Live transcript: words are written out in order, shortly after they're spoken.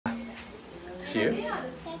Sajeev.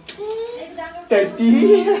 Tati.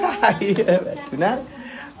 Benar.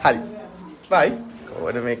 Hari. Bye. Kau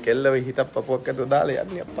ada kello hitab papuak ka dala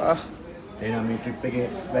yanni appa. එහෙනම් මේ trip එකේ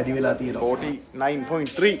වැඩි වෙලා තියෙනවා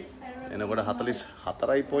 49.3 එනකොට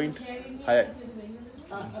 44.6යි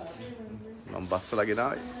මම බස්සලා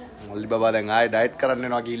ගෙනාවේ මල්ලි බබා දැන් ආයේ ඩයට් කරන්න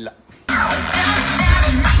යනවා ගිහිල්ලා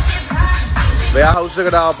වෙයා හවුස්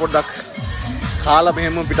එකට ආව පොඩ්ඩක් කාලා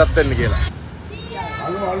මෙහෙම පිටත් වෙන්න කියලා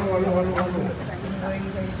හලෝ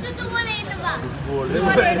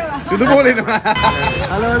සුදු බෝලේ ඉන්නවා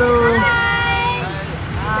hello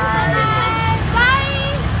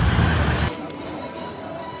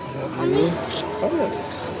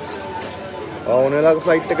Oh, ini lagi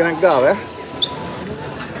flight ke Negara ya?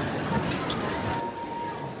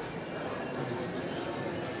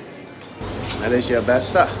 Malaysia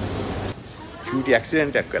biasa. Cuti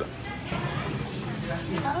accident ya kalau.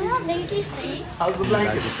 How's the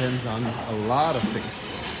blanket? That depends on a lot of things.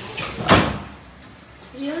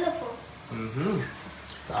 Beautiful.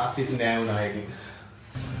 Started now, lagi.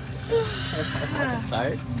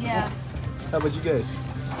 Tired? Yeah. How about you guys?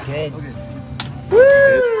 Good.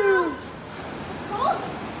 Woo!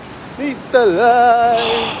 See the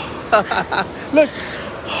light. Look.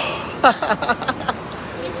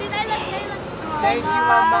 Thank you,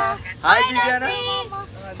 Mama. Hi, Diana.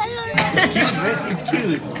 Hello. It's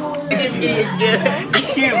cute. It's good. It's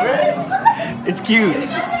cute, right? It's cute.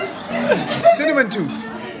 Cinnamon tooth.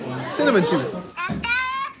 Cinnamon tooth.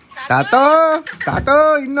 Tato.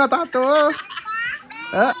 Tato. Inna Tato.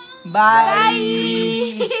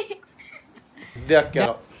 Bye. දෙයක්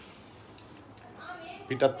කරා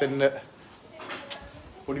පිටත් වෙන්න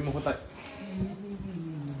පොඩි මොහොතයි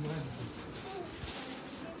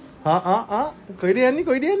කොයිද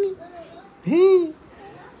යන්නේ හී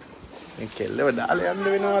මේ කෙල්ලව දාලා යන්න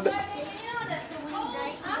වෙනවද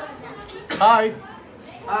Hi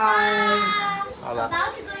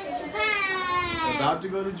About to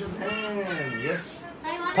go to Japan yes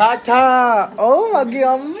Tata oh wage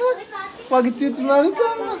amma wage titu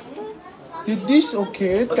manikama Did this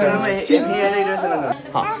okay? Thank you.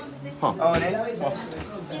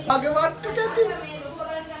 Okay, what to get it?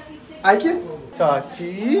 I can? Tati,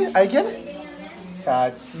 I can?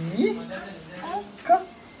 Tati. Come.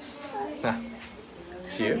 Nah.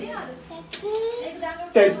 Cheer.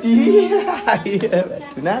 Tati.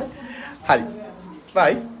 Benar. Hari.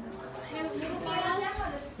 Bye.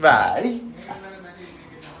 Bye.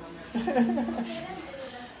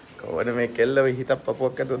 Kau ada kello hitab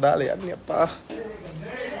papuak ka dala yanni appa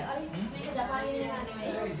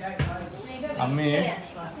අම්මේ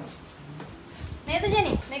නේද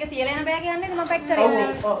ජෙනි මේක තියලා යන bag යන්නේද මම pack කරේ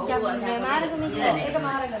මේ මාර්ගම ඒක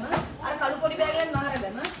මාර්ගම අර කළු පොඩි බෑග් එකත්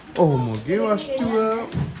මාර්ගම ඔව් මොගේ වස්තුව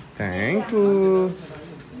thank you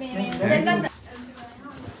මේ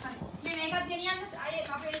මේකත් ගෙනියන්න ආයේ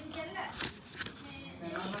අපේ ඉතින්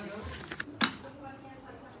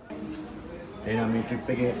එහෙනම් මේ ට්‍රිප්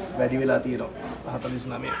එකේ වැඩි වෙලා තියෙනවා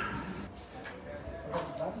 49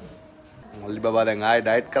 මල්ලි බබා දැන් ආයේ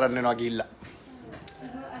ඩයට් කරන්න යනවා ගිහිල්ලා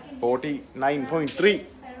 49.3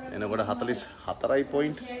 එනකොට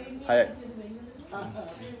 44.6යි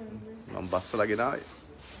මම බස්සලා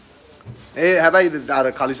ගෙනාවේ හැබැයි අර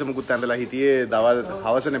කලිස මුකුත් ඇඳලා හිටියේ දවල්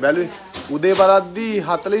හවසනේ බැලුවේ උදේ බලද්දී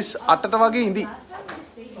 48ට වගේ ඉඳි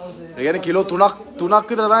ඒ කියන්නේ කිලෝ 3ක්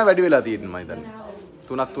විතර තමයි වැඩි වෙලා තියෙන්නේ මම හිතන්නේ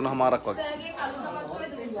 3.5මාරක් වගේ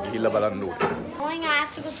ගිහිල්ලා බලන්න ඕනේ Going I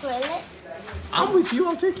have to go to toilet? I'm with you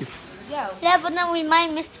I'll take you Yeah, but then we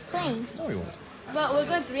might miss the plane. no you won't but we're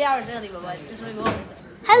going 3 hours early but just want to go home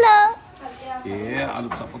Hello. yeah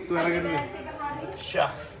අලුත් සපත්තු අරගෙන ෂා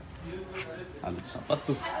අලුත්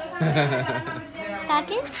සපත්තු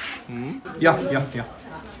Tati? yeah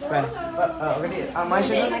My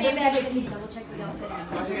sugar.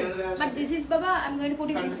 but this is Baba I'm going to put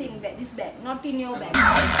it in this bag not in your bag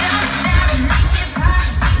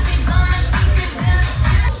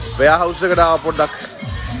වෙයා house එකට ආව පොඩ්ඩක්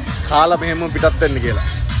කාලා මෙහෙම පිටත් වෙන්න කියලා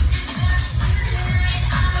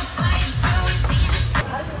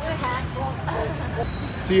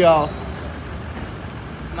see y'all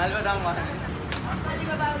Malwa dang mahal.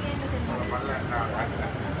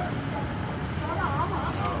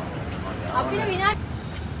 අපිට විනාඩි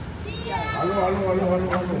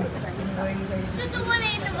Sudu boleh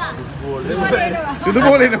itu, Pak. සුදු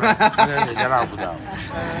බෝලේ ඉන්නවා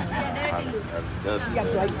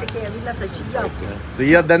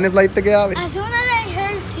සීයා දැන්නේ ෆ්ලයිට් එකේ ආවේ As soon as I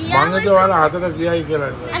heard Sia මං was... ඔයාලා හතර ගියයි කියලා.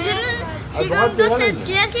 As soon as he goes to say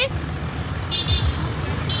seriously...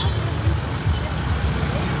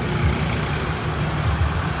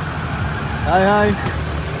 hi Hi.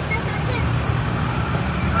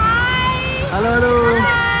 Hello, hello.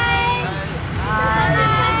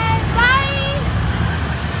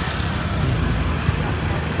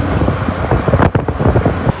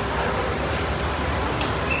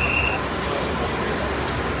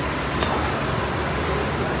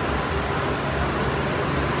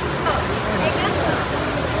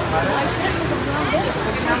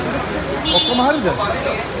 ඔක්කොම හරිද?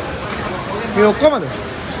 මේ ඔක්කොමද?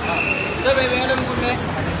 සර් මේ වෙනද මුකුත් නෑ.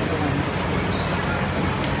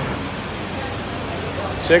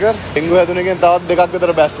 ශේකර් ඩෙන්ගු හැදුණේකින් තවත් දෙකක්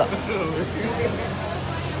විතර බැස්සා.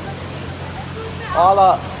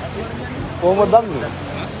 ආලා කොහොමද දන්නේ?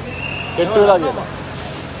 කෙට්ටු වෙලා කියලා.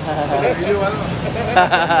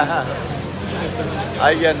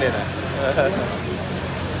 අය කියන්නේ නෑ.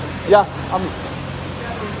 යා අම්මි.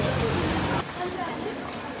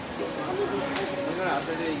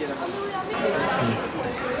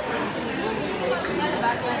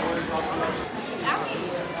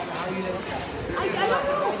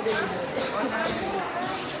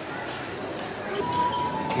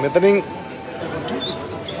 මෙතනින්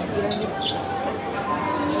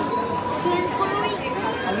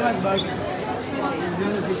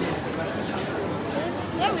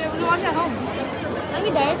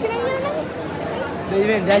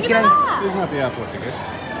It's not the airport ticket.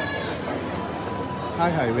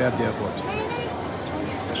 Hi, we're at the airport.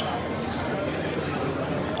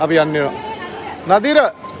 Abhi anne Nadira.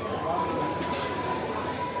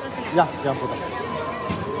 Yeah, put up.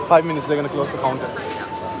 5 minutes, they're going to close the counter.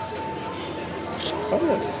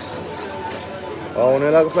 Oh, no,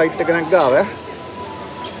 like a flight to connect there, eh?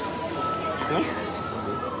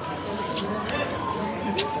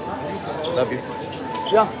 Love you.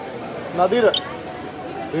 Yeah, Nadira.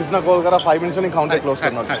 Krishna call kara 5 minutes only counter close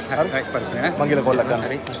karna. Hai, person hai. Mangila call lagana.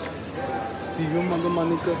 See you manga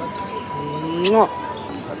manika.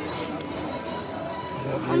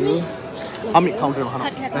 Ami counter hana.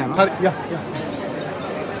 Hari, yeah.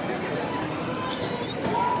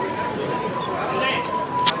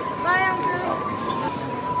 Bye, uncle.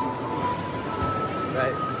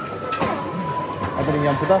 Right. Abang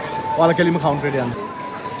yang putar, wala kelima counter dia.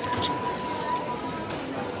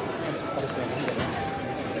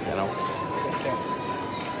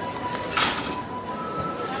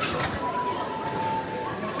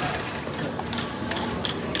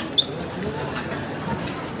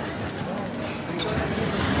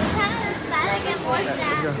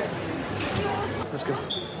 Let's go.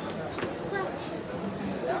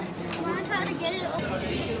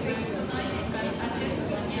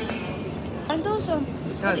 Aren't those,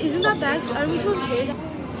 isn't that bags? Are we supposed to carry that?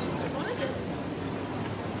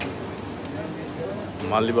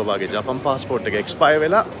 මල්ලි බබාගේ ජපන් passport එක expire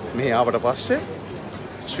වෙලා මෙහි ආවට පස්සේ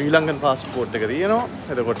ශ්‍රී Lankan passport එක තියෙනවා.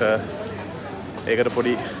 එතකොට ඒකට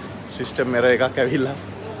පොඩි සිස්ටම් එරර් එකක් ඇවිල්ලා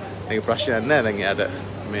ඒක ප්‍රශ්නයක් නෑ. දැන් එයාට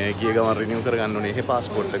මේ ගිය ගමන් රිනියු කරගන්න ඕනේ මේ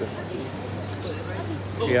පාස්පෝර්ට් එක.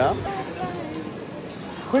 Yeah.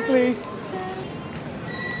 Quickly.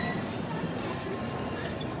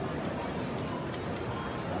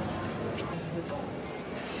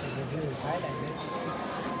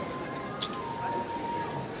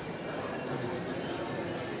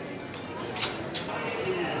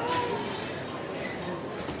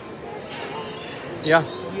 Yeah.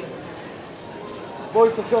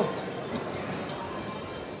 Boys, let's go.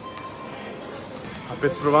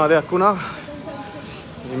 අපිට ප්‍රමාදයක් වුණා.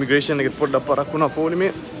 ඉමිග්‍රේෂන් එකෙත් පොඩ්ඩක් පරක් වුණා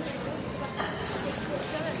පොලිමේ.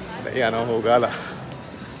 යනවා හොගාලා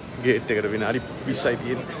ගේට් එකට විනාඩි 20යි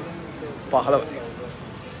තියෙන්නේ. 15.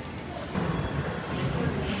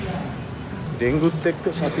 ඩෙන්ගුත් එක්ක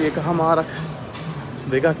සති එකමාරක්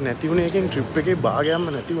දෙකක් නැති වුණේ එකෙන් ට්‍රිප් එකේ භාගයක්ම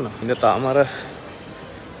නැති වුණා. ඉතින් තාම අර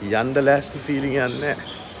යන්න ලෑස්ති ෆීලිං එකක් නැහැ.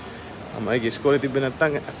 අම්මයි ඉස්කෝලේ තිබ්බේ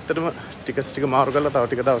නැත්තම් ඇත්තටම ටිකට්ස් ටික මාරු කරලා තව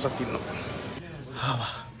ටික දවසක් ඉන්නවා.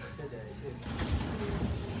 ආවා.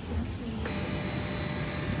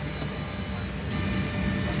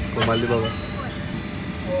 කොමල්ලි බබා.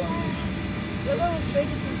 We're going straight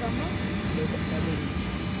to Singapore.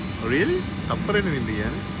 Really? අපරේ නෙන්ද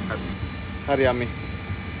කියන්නේ? හරි අම්මි.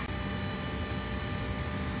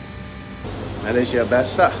 මැලේසියා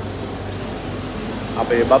බැස්සා.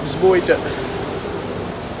 අපේ බබ්ස් බෝයිට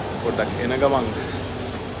පොඩ්ඩක් එන ගමන්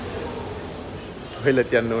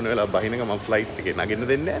වෙලට යන්න ඕන වෙලාව බහින ගමන් ෆ්ලයිට් එකේ නගින්න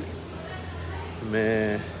දෙන්නේ නැහැ.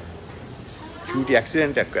 මේ චූටි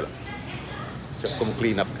ඇක්සිඩන්ට් එකක් වෙලා. ඔක්කොම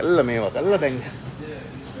ක්ලීන් අප් කරලා මේවා කරලා දැන්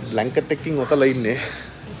බ්ලැන්කට් එකකින් ඔතලා ඉන්නේ.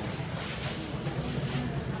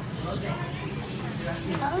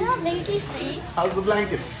 How's the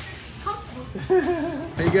blanket?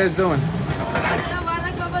 How you guys doing?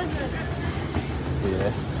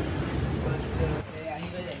 Yeah.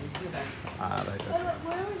 Right.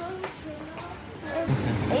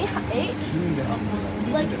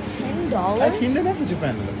 like $10. Like in the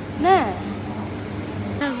Japan. Nah.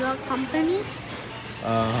 Your companies?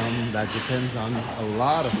 That depends on a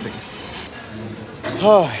lot of things.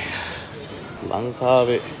 Oh,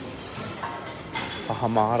 Lankave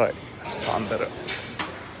Pahamara Pandara.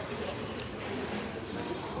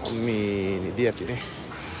 Me Nidiakine.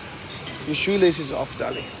 Your shoelace is off,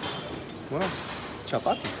 darling. Well,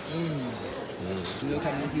 chapati.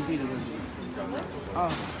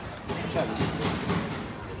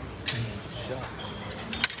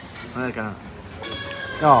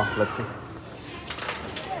 Oh, let's see.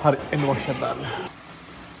 Hurry and wash it down.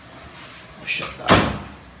 Wash it down.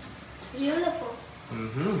 Beautiful.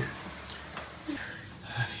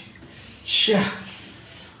 Sure.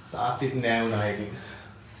 That's it now, Nike.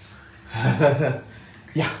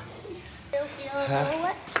 Yeah. Still feel a little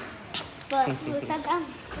wet, but we're set down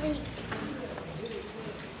clean.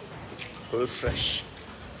 Full fresh.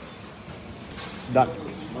 Done.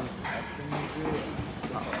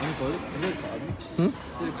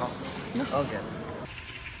 Okay.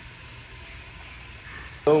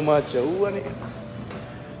 So much.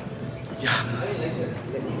 Yeah.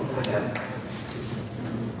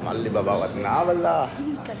 Malli baba wat naawalla.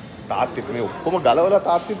 තාත්තිත් මේ ඔක්කොම ගලවලා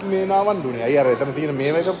තාත්තිත් මේ නාවන් දුන්නේ. අයියා අර එතන තියෙන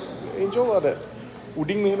මේව එක එන්ජෝ අර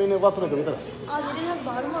උඩින් මෙහෙම එන වතුර එක විතරයි.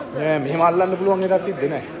 නෑ මෙහෙම අල්ලන්න පුළුවන් එකක් තිබ්බේ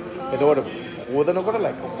නෑ. එතකොට ඕදනකොට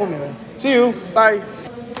ලයික් ඔක්කොම මෙහෙම. See you. Bye.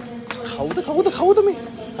 කවුද මේ?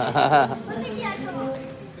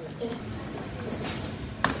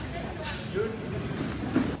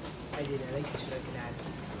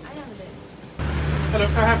 Hello,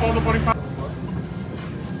 can I have all the body parts?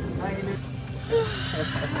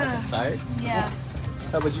 Tired? Yeah.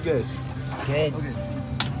 How about you guys? Good.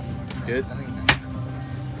 Good?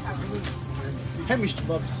 Hey, Mr.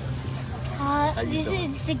 Bubs. This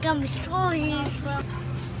is the gummy stories.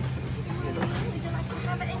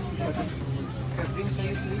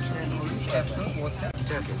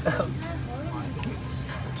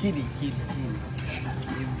 Kitty.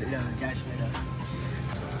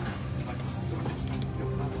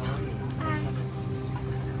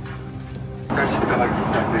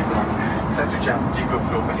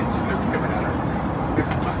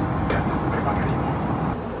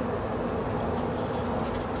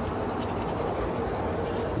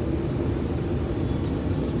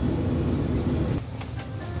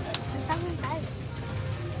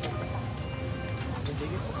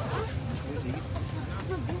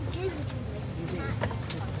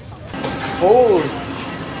 Cold.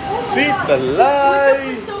 See the light.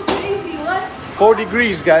 It's so crazy. What? 4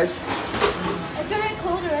 degrees, guys. It's gonna get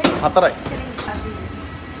colder, right? හතරයි. It's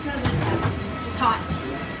just hot.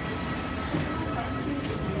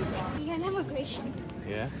 You got immigration.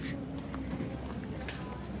 Yeah.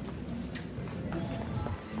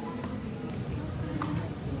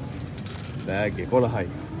 Bag 11යි.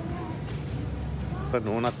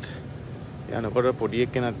 නෝනත් යනකොට පොඩි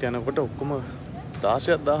එක්කෙනත් යනකොට ඔක්කොම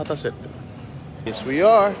 16ක් 17ක් set. Yes we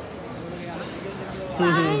are.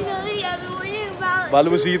 Finally, I've been waiting about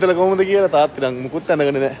බලමු සීතල කොහොමද කියලා තාත්ති නම් මුකුත්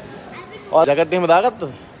ඇඳගෙන නැහැ. ඔය ජැකට් එහෙම දාගත්තද?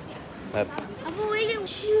 හරි. I've been waiting.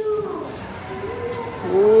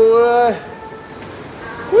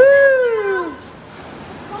 Woo!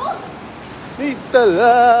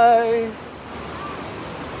 සීතලයි.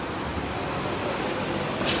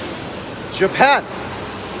 Japan.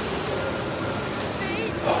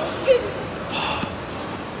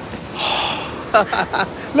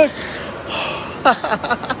 Look.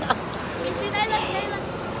 You see that? Look.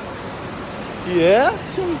 Yeah.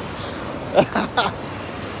 It's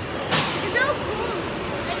so cool.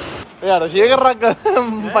 යාර ෂේකරක්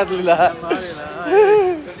පටලිලා.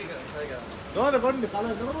 නෝන කොන්නේ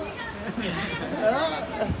කලර් කරමු.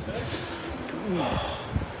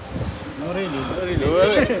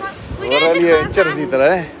 ඔරලිය එච්චර සීතල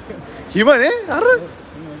නේ. හිමනේ අර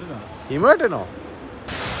හිමට නෝ.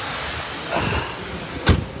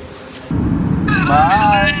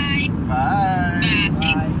 Bye.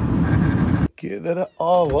 ගෙදර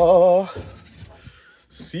ආවා.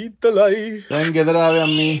 සීතලයි. දැන් ගෙදර ආවේ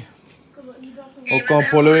අම්මී. ඔක්කොම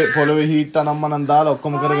පොළවේ හීට් අනම්මනම් දාලා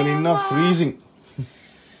ඔක්කොම කරගෙන ඉන්නවා freezing.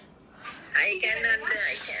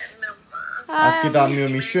 අක්කිට අම්මිව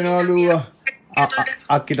මිස් වෙනවලු.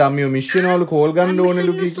 අක්කිට අම්මිව මිස් වෙනවලු කෝල් ගන්න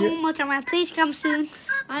ඕනෙලු කිය. So much, man. Please come soon.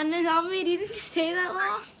 And Mommy didn't stay that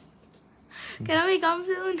long. Can we come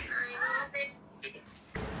soon?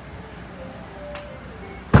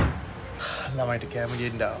 ළමයිට කැම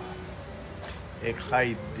දෙන්න ආවා. 1යි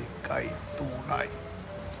 2යි 3යි.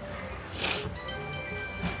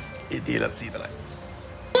 ඉතින් සීතලයි.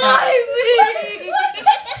 Why me?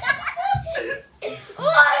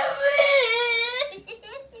 Why me?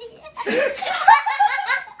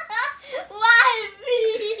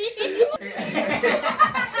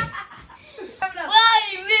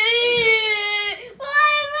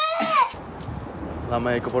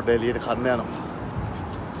 ළමයි එක පොඩ එළියට කන්න යනවා.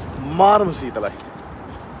 මාරම සීතලයි.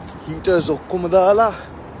 හීටර්ස් ඔක්කොම දාලා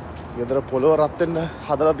ගෙදර පොළොව රත් වෙන්න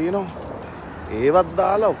හදලා තියෙනවා. ඒවත්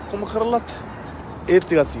දාලා ඔක්කොම කරලත් ඒත්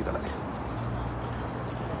ටිකක් සීතලයි.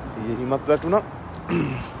 ඊයේ හිමත් වැටුණා.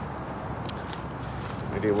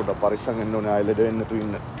 මේක පොඩ පරිස්සම් වෙන්න ඕනේ ආයෙ ලෙඩ වෙන්න තු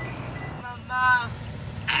ඉන්න.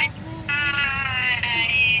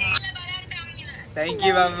 Thank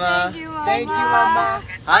you, Mama. Thank you, Mama.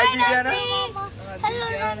 Hi, Viviana. Hello,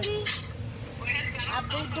 Randy.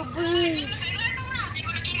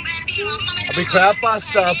 අපි ක්‍රෑබ්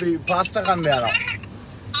පාස්ටා අපි පාස්ටා කන්න යනවා.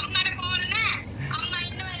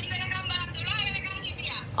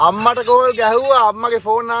 අම්මට කෝල් ගැහුවා. අම්මගේ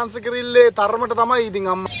ෆෝන් ආන්සර් කරILLේ තරමට තමයි ඉතින්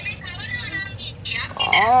අම්මා.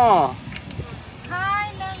 Hi,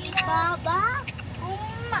 Baba.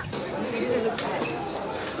 Umma.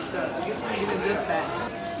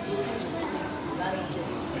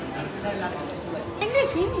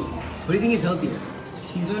 What do you think is healthier?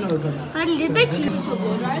 Cheese one or donut? A little cheese.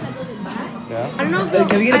 Yeah. I don't know if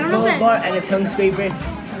Can we I get a don't know cold if bar and a tongue scraper?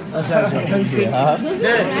 Oh, sorry, tongue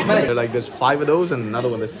scraper. Like there's 5 of those and another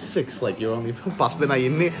one there's 6 like you're only පස් දෙනා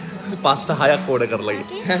ඉන්නේ පාස්ටා 6ක් order කරලා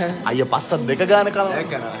ඉන්නේ. අයියා පාස්ටා දෙක ගාන කරනවා.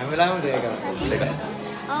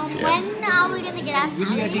 when are we gonna get our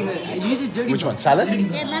salad? You just dirty. Which one? Salad?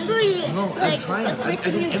 Remember you No, I'm like trying. the I first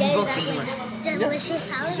did few every days box that is like delicious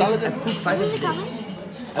salad? Salad and Cook 5 When is it minutes. coming?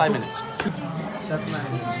 5 minutes.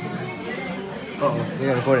 Oh, you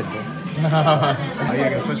gotta record it though.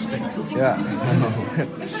 අයියාගේ first thing. Yeah.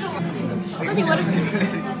 Okay, what is it?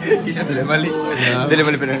 Kisha delemali.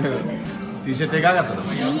 Delemali pen. T-shirt එක ගත්තද?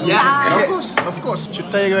 Yeah. Of course.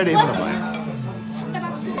 චුට්ටයි එක වැඩි ඉන්නවා.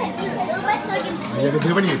 අයියාගේ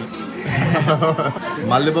දෙවණි එක.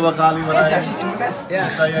 මල්ලි බබා කාලේ ඉවරයි.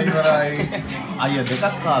 චුට්ටයි ඉවරයි. අයියා දෙකක්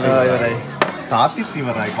කාලේ ඉවරයි. තාත්තිත්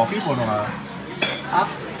ඉවරයි. කොෆි බොනවා.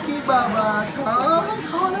 අක්කි බබා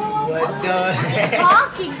What the?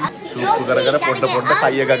 Talking. සූප් කර කර පොඩ පොඩ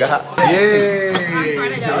කයි එක ගහ.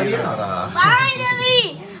 Finally!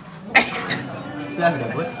 Slap it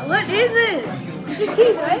up. What is it? It's a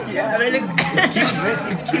teeth, right? Yeah, right, look. It's cute, right?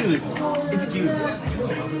 It's cute. It's cute.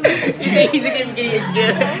 He's looking at me. It's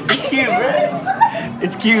cute. It's cute, bro.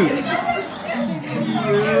 It's cute.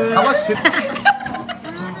 How much?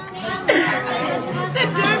 The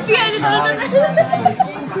derpy, I didn't know that.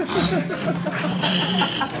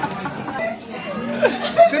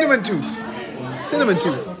 Cinnamon tooth. Cinnamon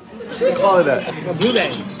tooth. Call it that. Blue guy.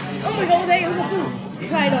 Oh my god, that was a tooth.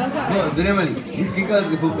 Right, oh, sorry. No, delemali. This because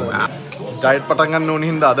the hookah. Diet පටන් ගන්න ඕන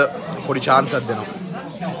හින්දා අද පොඩි chance එකක් දෙනවා.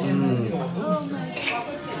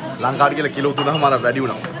 ලංකාවට කියලා කිලෝ 3මාර වැඩි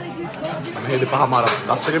වුණා. මම හෙද 5මාර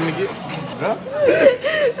ලස්සකම ගියේ.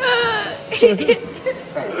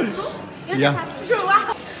 Yeah. Wow.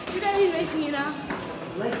 You know he's racing you now.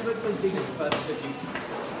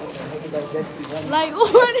 Like,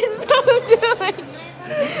 what is bro doing?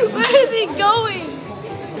 Where is he going?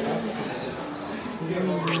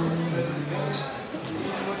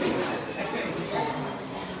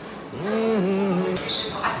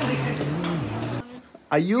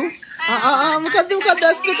 Are you? මොකද්ද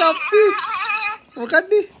ඇස් දෙක අප්පි.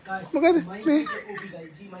 මොකද්ද? මොකද්ද? මේ.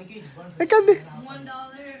 මොකද්ද? $1.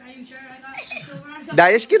 Are you sure I got silver?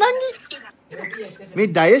 ඩයස්කි නංගි. මේ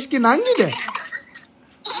ඩයස්කි නංගිද?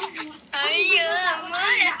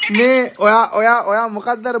 මේ ඔයා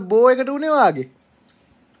මොකක්ද අර බෝ එකට උනේ වාගේ?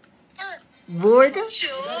 බෝ එක?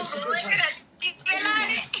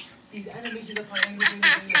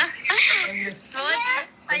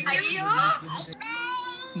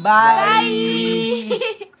 Bye.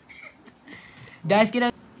 Guys, get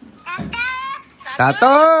out.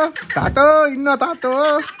 තාතෝ ඉන්නවා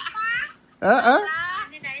තාතෝ.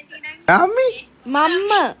 අම්මි.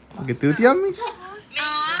 Mama. ඔගේ තුති අම්මි.